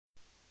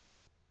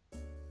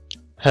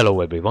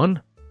Hello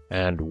everyone,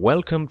 and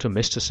welcome to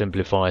Mr.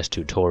 Simplifies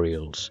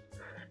Tutorials.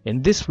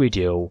 In this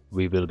video,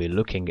 we will be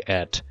looking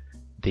at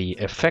the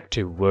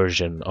effective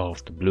version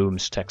of the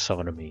Bloom's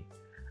taxonomy.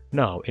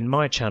 Now, in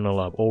my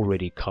channel, I've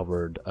already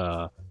covered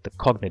the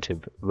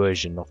cognitive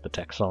version of the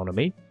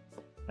taxonomy,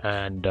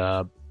 and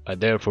I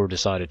therefore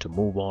decided to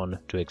move on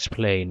to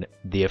explain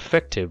the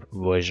effective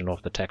version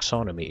of the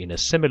taxonomy in a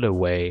similar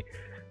way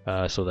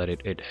so that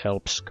it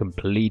helps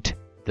complete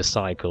the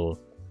cycle.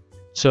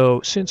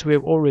 So since we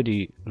have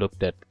already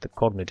looked at the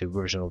cognitive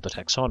version of the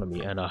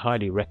taxonomy, and I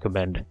highly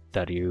recommend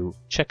that you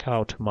check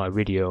out my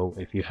video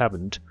if you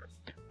haven't,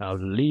 I'll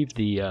leave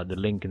the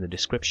link in the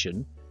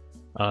description.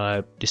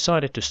 I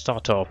decided to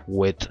start off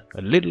with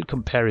a little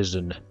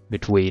comparison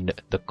between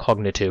the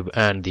cognitive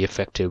and the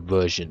effective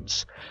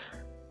versions.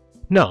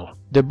 Now,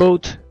 they're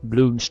both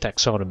Bloom's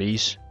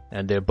taxonomies,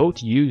 and they're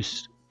both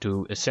used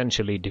to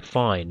essentially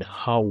define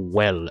how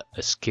well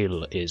a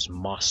skill is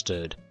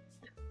mastered.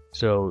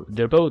 So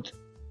they're both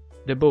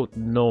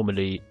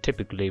normally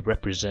typically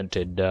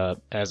represented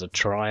as a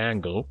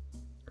triangle,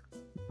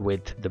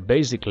 with the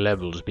basic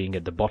levels being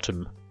at the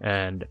bottom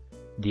and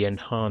the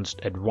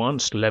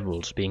advanced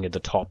levels being at the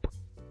top.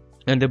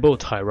 And they're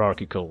both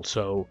hierarchical,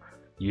 so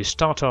you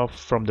start off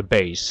from the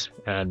base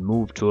and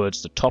move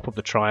towards the top of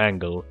the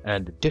triangle,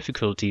 and the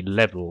difficulty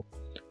level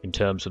in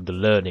terms of the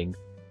learning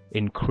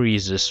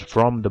increases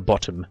from the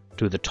bottom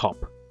to the top.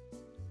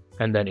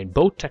 And then in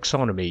both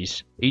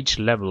taxonomies, each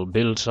level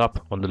builds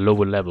up on the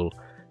lower level.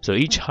 So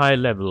each high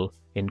level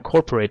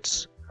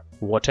incorporates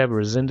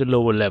whatever is in the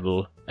lower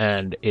level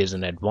and is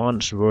an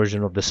advanced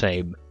version of the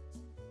same.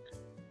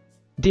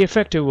 The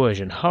effective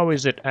version, how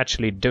is it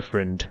actually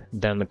different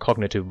than the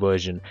cognitive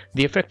version?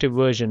 The effective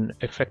version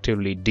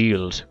effectively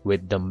deals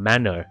with the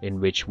manner in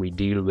which we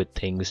deal with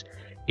things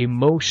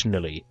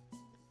emotionally.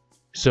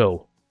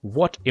 So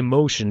what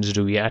emotions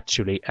do we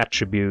actually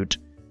attribute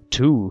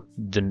to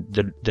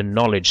the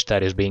knowledge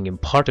that is being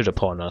imparted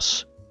upon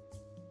us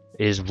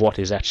is what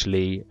is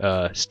actually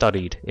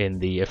studied in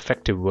the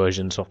effective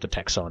versions of the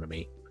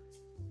taxonomy.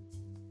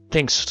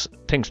 Things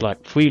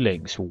like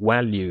feelings,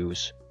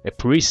 values,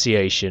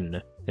 appreciation,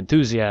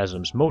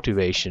 enthusiasms,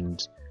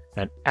 motivations,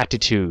 and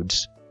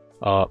attitudes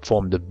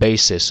form the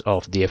basis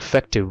of the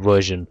effective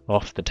version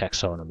of the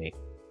taxonomy.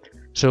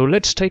 So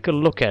let's take a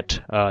look at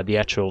the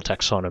actual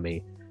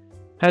taxonomy.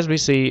 As we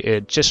see,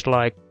 it just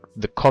like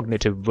the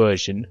cognitive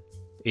version,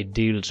 it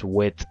deals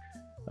with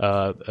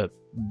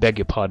beg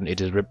your pardon,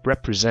 it is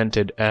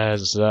represented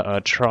as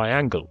a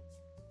triangle.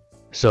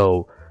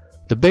 So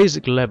the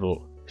basic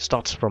level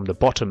starts from the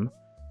bottom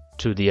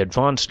to the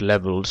advanced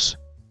levels,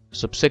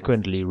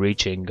 subsequently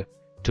reaching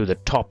to the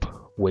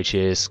top, which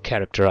is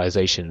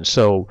characterization.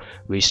 So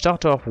we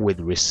start off with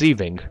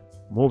receiving,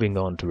 moving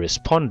on to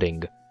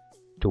responding,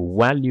 to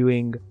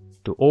valuing,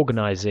 to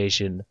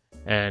organization,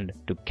 and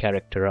to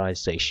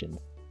characterization,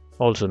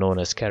 also known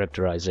as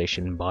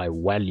characterization by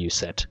value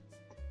set.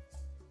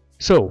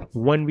 So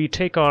when we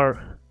take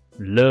our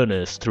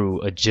learners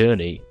through a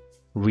journey,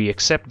 we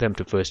accept them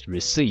to first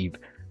receive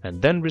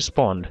and then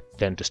respond,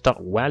 then to start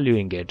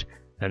valuing it,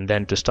 and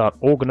then to start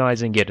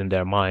organizing it in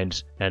their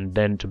minds, and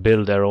then to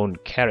build their own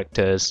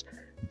characters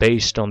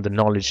based on the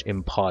knowledge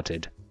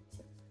imparted.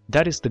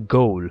 That is the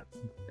goal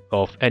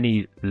of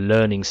any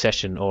learning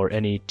session or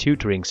any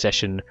tutoring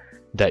session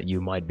that you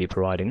might be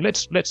providing.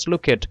 Let's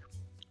look at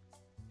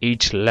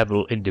each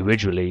level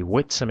individually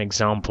with some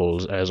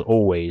examples, as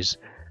always,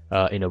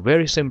 in a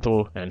very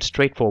simple and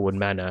straightforward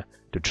manner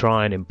to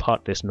try and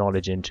impart this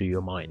knowledge into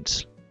your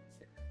minds.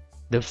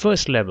 The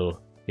first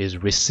level is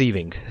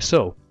receiving.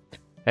 So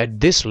at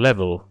this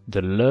level,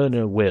 the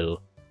learner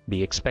will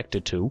be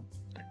expected to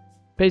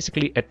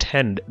basically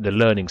attend the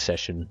learning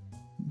session,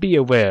 be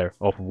aware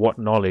of what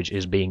knowledge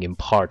is being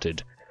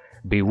imparted,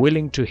 be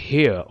willing to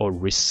hear or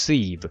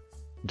receive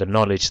the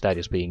knowledge that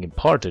is being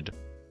imparted,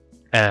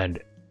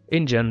 and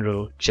in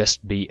general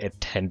just be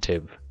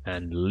attentive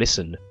and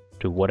listen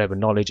to whatever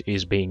knowledge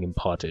is being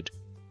imparted.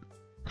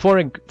 For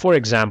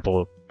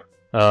example,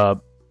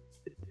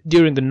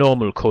 during the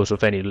normal course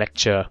of any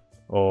lecture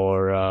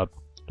or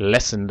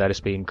lesson that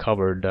is being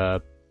covered, a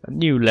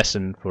new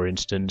lesson for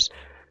instance,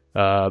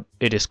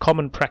 it is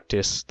common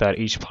practice that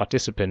each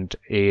participant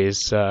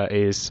is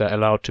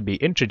allowed to be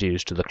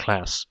introduced to the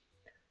class.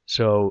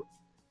 So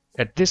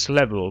at this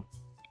level,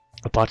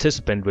 a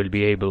participant will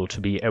be able to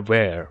be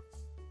aware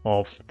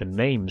of the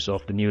names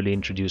of the newly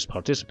introduced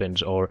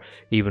participants or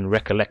even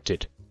recollect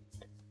it.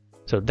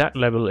 So that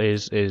level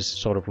is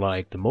sort of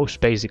like the most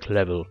basic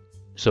level.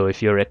 So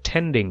if you're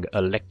attending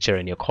a lecture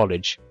in your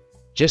college,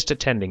 just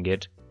attending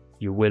it,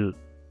 you will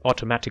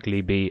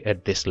automatically be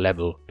at this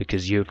level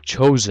because you've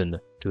chosen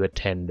to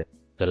attend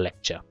the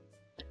lecture.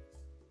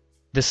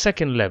 The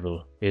second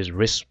level is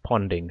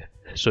responding.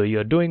 So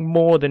you're doing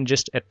more than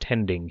just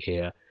attending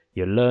here.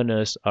 Your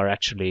learners are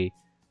actually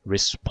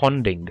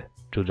responding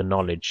to the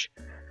knowledge.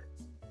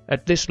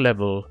 At this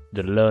level,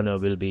 the learner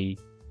will be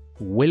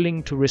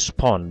willing to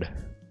respond,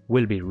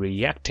 will be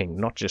reacting,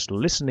 not just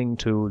listening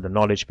to the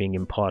knowledge being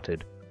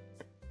imparted.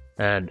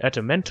 And at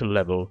a mental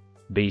level,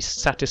 be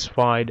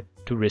satisfied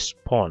to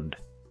respond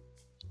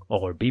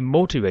or be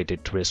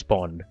motivated to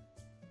respond.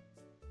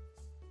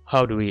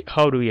 How do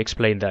we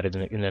explain that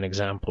in an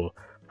example?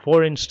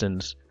 For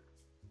instance,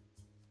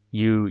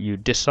 you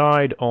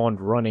decide on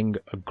running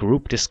a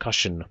group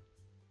discussion.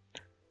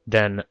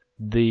 Then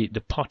the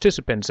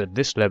participants at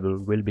this level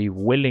will be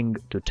willing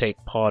to take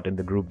part in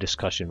the group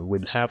discussion,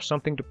 will have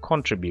something to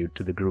contribute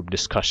to the group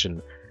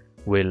discussion,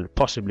 will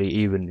possibly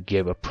even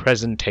give a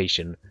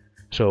presentation.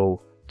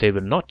 So they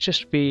will not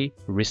just be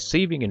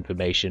receiving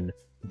information,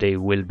 they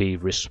will be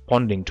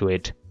responding to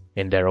it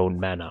in their own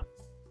manner.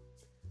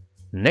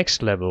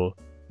 Next level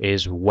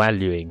is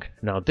valuing.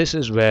 Now this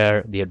is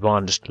where the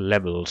advanced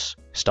levels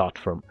start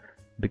from,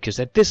 because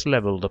at this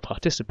level the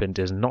participant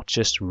is not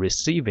just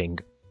receiving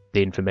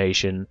the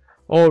information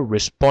or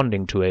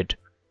responding to it,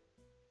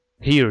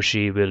 he or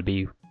she will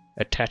be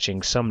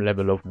attaching some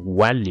level of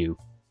value,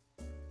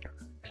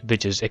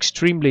 which is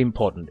extremely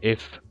important.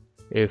 If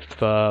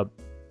a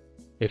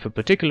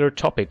particular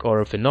topic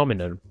or a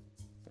phenomenon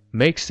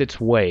makes its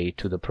way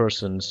to the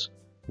person's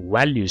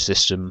value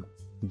system,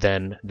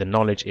 then the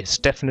knowledge is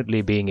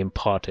definitely being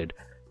imparted,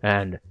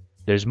 and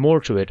there's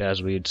more to it,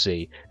 as we'd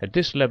see. At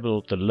this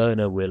level, the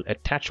learner will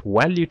attach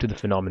value to the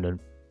phenomenon,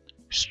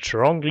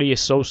 strongly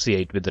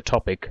associate with the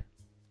topic,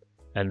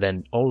 and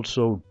then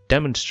also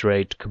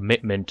demonstrate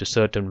commitment to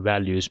certain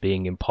values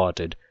being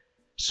imparted.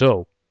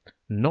 So,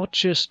 not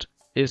just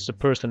is the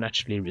person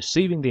actually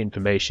receiving the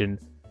information,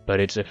 but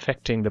it's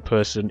affecting the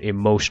person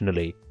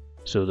emotionally.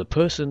 So the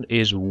person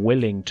is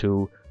willing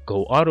to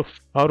go out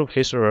of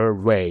his or her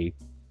way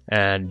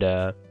and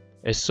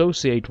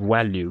associate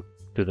value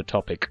to the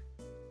topic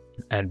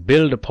and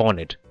build upon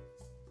it.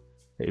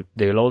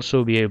 They'll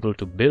also be able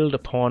to build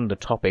upon the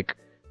topic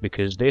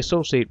because they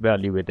associate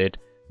value with it.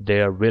 They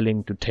are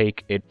willing to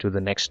take it to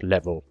the next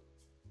level.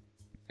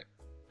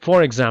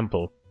 For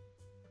example,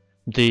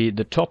 the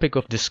topic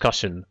of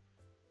discussion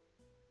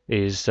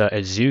is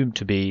assumed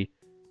to be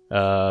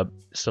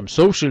some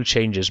social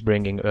changes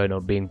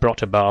being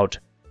brought about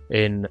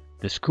in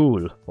the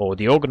school or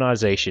the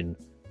organization,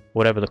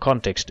 whatever the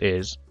context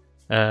is.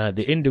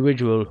 The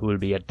individual who will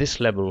be at this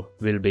level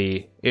will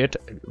be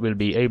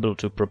able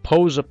to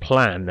propose a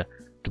plan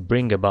to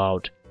bring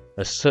about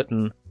a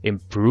certain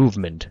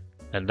improvement,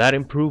 and that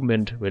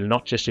improvement will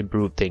not just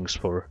improve things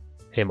for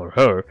him or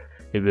her,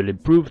 it will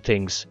improve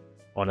things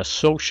on a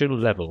social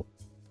level.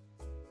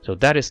 So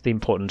that is the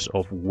importance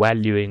of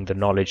valuing the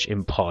knowledge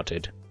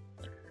imparted.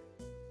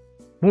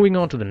 Moving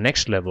on to the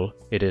next level,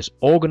 it is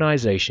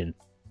organization.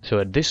 So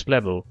at this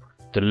level,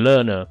 the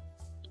learner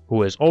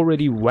who has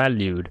already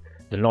valued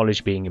the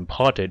knowledge being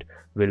imparted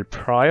will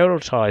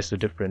prioritize the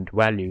different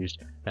values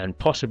and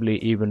possibly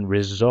even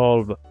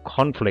resolve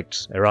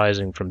conflicts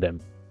arising from them.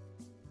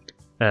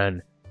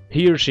 And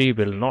he or she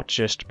will not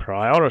just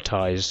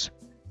prioritize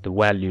the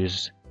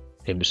values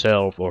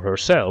himself or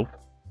herself,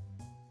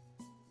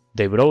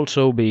 they would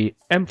also be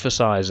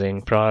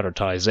emphasizing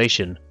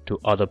prioritization to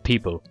other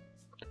people.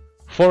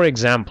 For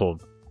example,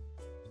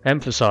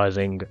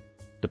 emphasizing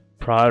the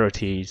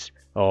priorities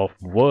of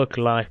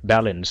work-life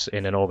balance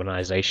in an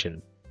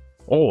organization,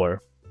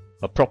 or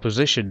a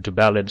proposition to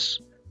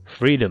balance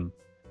freedom,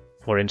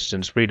 for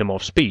instance freedom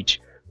of speech,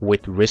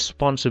 with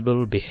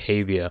responsible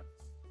behavior.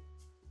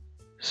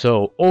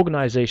 So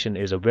organization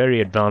is a very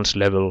advanced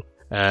level,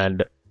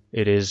 and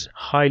it is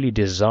highly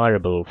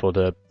desirable for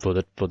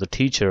the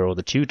teacher or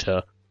the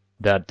tutor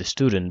that the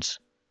students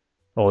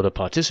or the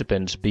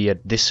participants be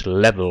at this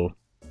level,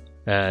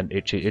 and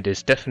it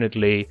is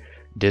definitely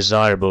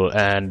desirable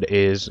and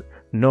is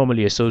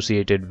normally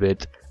associated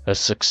with a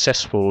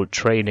successful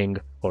training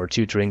or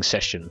tutoring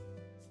session.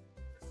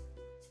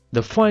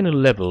 The final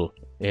level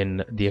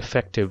in the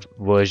effective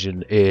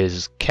version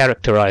is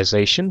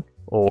characterization,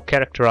 or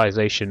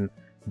characterization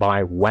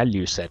by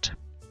value set.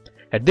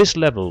 At this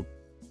level,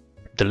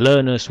 the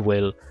learners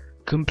will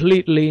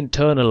completely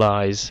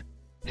internalize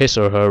his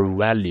or her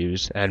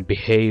values and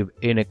behave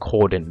in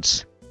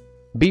accordance,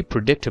 be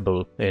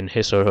predictable in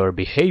his or her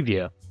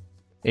behavior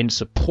in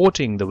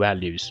supporting the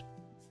values.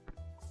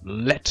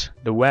 Let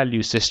the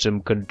value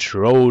system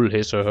control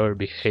his or her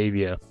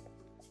behavior.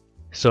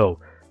 So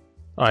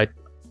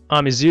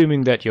I'm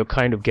assuming that you're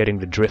kind of getting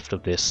the drift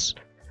of this.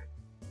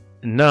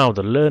 Now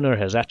the learner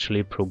has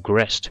actually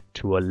progressed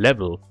to a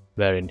level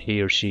wherein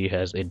he or she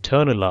has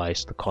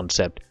internalized the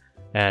concept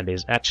and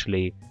is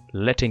actually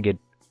letting it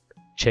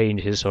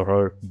change his or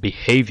her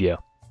behavior.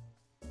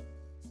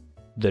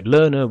 The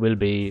learner will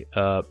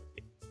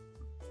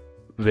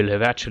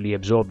have actually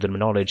absorbed the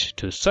knowledge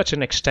to such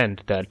an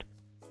extent that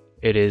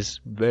it is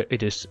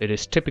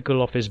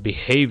typical of his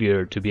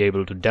behavior to be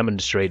able to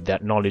demonstrate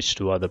that knowledge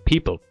to other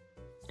people.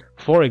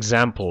 For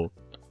example,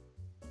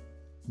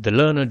 the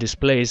learner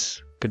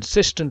displays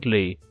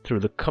consistently through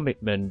the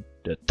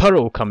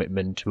thorough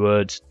commitment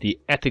towards the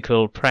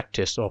ethical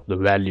practice of the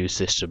value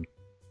system.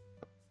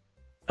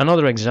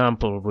 Another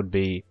example would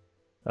be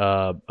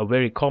a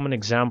very common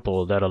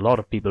example that a lot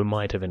of people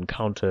might have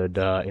encountered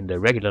in their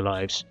regular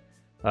lives,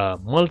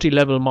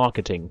 multi-level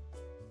marketing.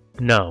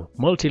 Now,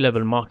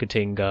 multi-level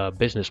marketing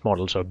business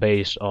models are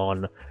based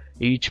on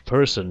each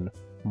person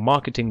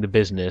marketing the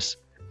business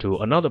to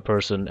another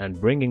person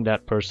and bringing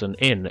that person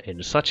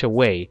in such a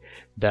way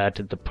that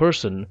the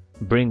person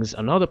brings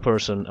another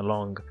person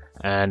along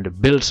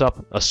and builds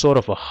up a sort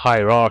of a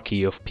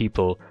hierarchy of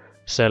people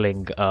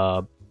selling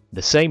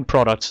the same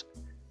products,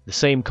 the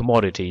same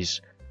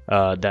commodities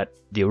that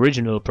the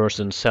original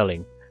person's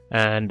selling.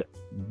 And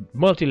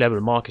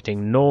multi-level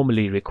marketing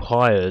normally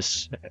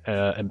requires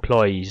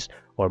employees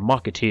or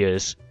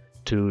marketeers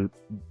to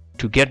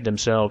get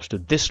themselves to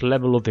this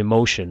level of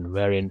emotion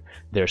wherein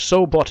they're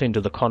so bought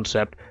into the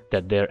concept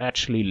that they're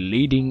actually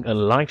leading a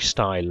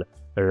lifestyle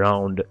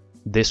around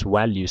this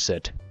value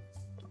set.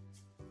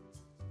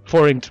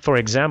 For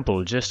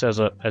example, just as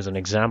an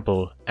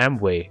example,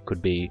 Amway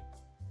could be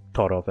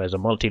thought of as a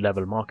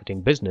multi-level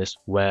marketing business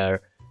where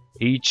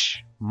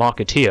each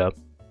marketeer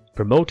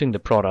promoting the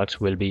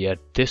products will be at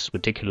this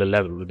particular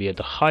level, will be at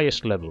the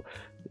highest level.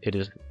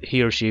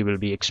 He or she will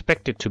be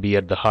expected to be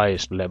at the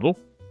highest level,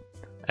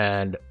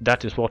 and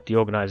that is what the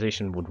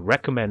organization would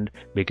recommend,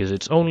 because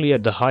it's only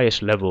at the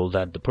highest level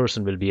that the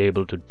person will be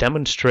able to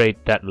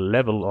demonstrate that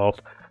level of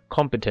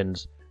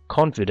competence,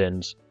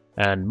 confidence,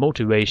 and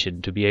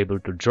motivation to be able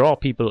to draw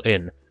people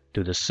in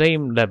to the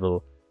same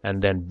level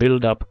and then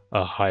build up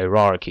a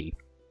hierarchy.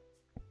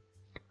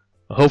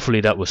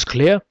 Hopefully that was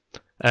clear.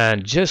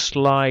 And just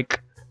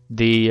like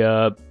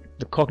the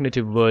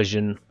cognitive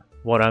version,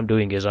 what I'm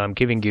doing is I'm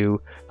giving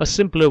you a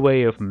simpler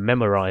way of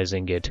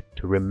memorizing it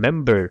to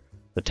remember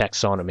the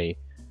taxonomy.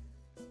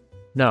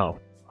 Now,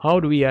 how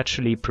do we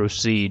actually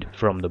proceed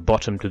from the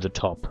bottom to the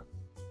top?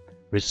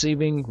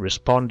 Receiving,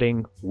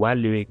 responding,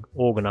 valuing,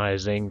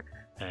 organizing,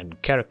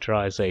 and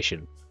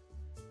characterization.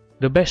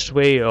 The best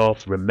way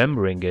of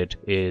remembering it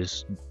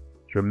is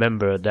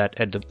remember that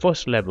at the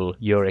first level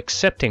you're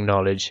accepting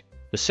knowledge,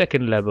 the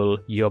second level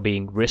you're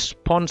being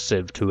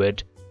responsive to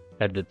it,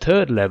 at the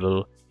third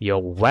level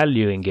you're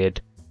valuing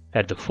it,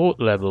 at the fourth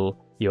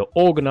level you're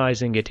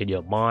organizing it in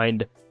your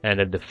mind, and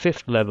at the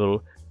fifth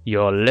level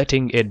you're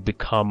letting it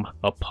become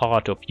a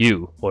part of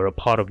you or a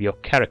part of your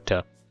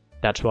character.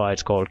 That's why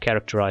it's called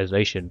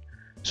characterization.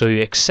 So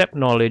you accept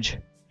knowledge,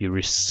 you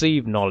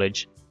receive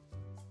knowledge,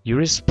 you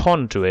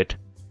respond to it,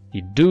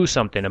 you do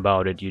something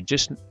about it. You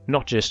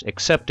not just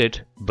accept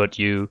it, but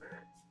you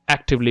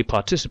actively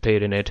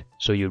participate in it,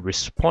 so you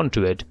respond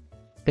to it.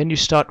 Then you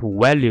start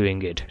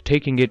valuing it,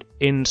 taking it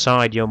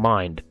inside your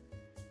mind.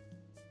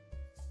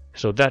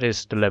 So that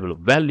is the level of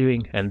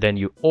valuing, and then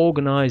you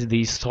organize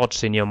these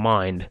thoughts in your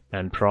mind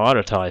and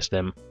prioritize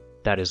them.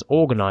 That is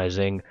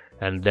organizing,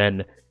 and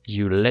then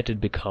you let it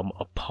become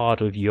a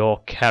part of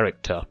your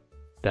character.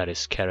 That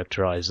is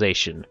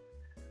characterization.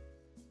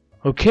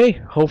 Okay,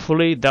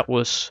 hopefully that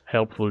was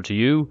helpful to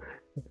you.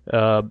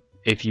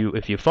 If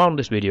you found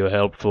this video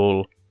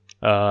helpful,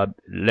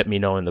 let me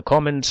know in the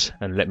comments,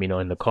 and let me know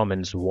in the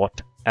comments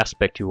what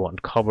aspect you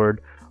want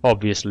covered.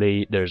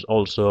 Obviously, there's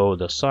also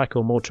the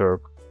psychomotor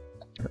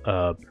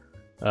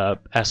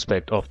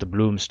aspect of the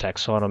Bloom's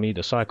taxonomy,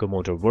 the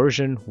psychomotor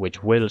version,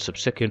 which will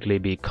subsequently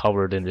be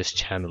covered in this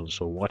channel,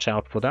 so watch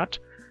out for that.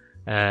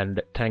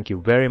 And thank you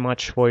very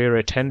much for your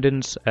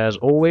attendance as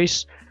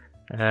always,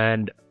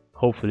 and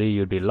hopefully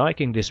you'll be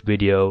liking this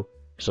video,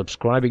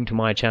 subscribing to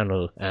my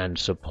channel, and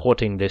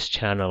supporting this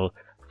channel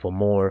for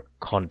more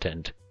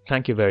content.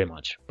 Thank you very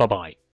much. Bye bye.